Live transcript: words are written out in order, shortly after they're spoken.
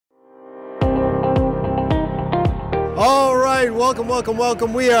All right, welcome, welcome,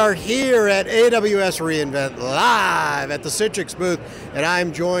 welcome. We are here at AWS reInvent live at the Citrix booth, and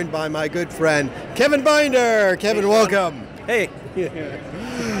I'm joined by my good friend, Kevin Binder. Kevin, welcome. Hey.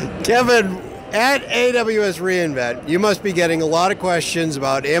 Kevin, at AWS reInvent, you must be getting a lot of questions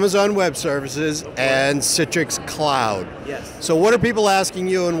about Amazon Web Services and Citrix Cloud. Yes. So what are people asking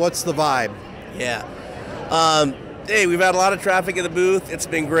you, and what's the vibe? Yeah. Hey, we've had a lot of traffic in the booth. It's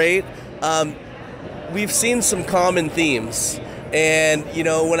been great. We've seen some common themes. And, you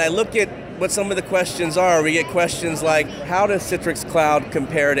know, when I look at what some of the questions are, we get questions like, how does Citrix Cloud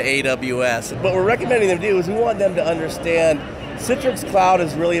compare to AWS? What we're recommending them do is we want them to understand Citrix Cloud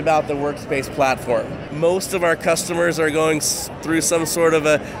is really about the workspace platform. Most of our customers are going through some sort of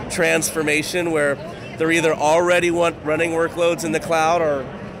a transformation where they're either already running workloads in the cloud or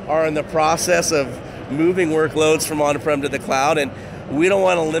are in the process of moving workloads from on-prem to the cloud, and we don't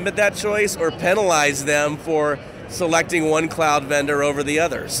want to limit that choice or penalize them for selecting one cloud vendor over the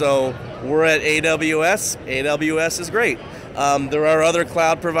other. So we're at AWS. AWS is great. There are other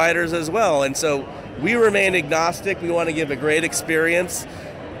cloud providers as well, and so we remain agnostic. We want to give a great experience.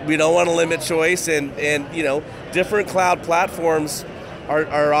 We don't want to limit choice, and you know, different cloud platforms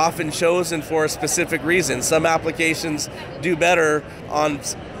are often chosen for a specific reason. Some applications do better on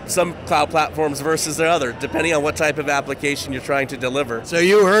some cloud platforms versus the other, depending on what type of application you're trying to deliver. So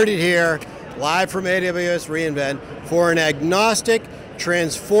you heard it here, live from AWS reInvent. For an agnostic,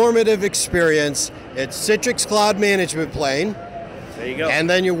 transformative experience, it's Citrix Cloud Management Plane. There you go. And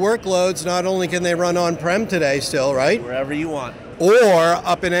then your workloads, not only can they run on-prem today still, right? Wherever you want. Or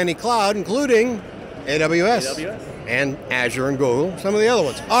up in any cloud, including AWS. AWS. And Azure and Google, some of the other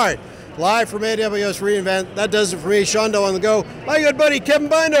ones. All right, live from AWS reInvent. That does it for me, Sean Donahue on the go. My good buddy, Kevin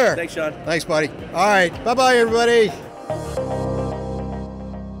Binder. Thanks, Sean. Thanks, buddy. All right, bye-bye, everybody.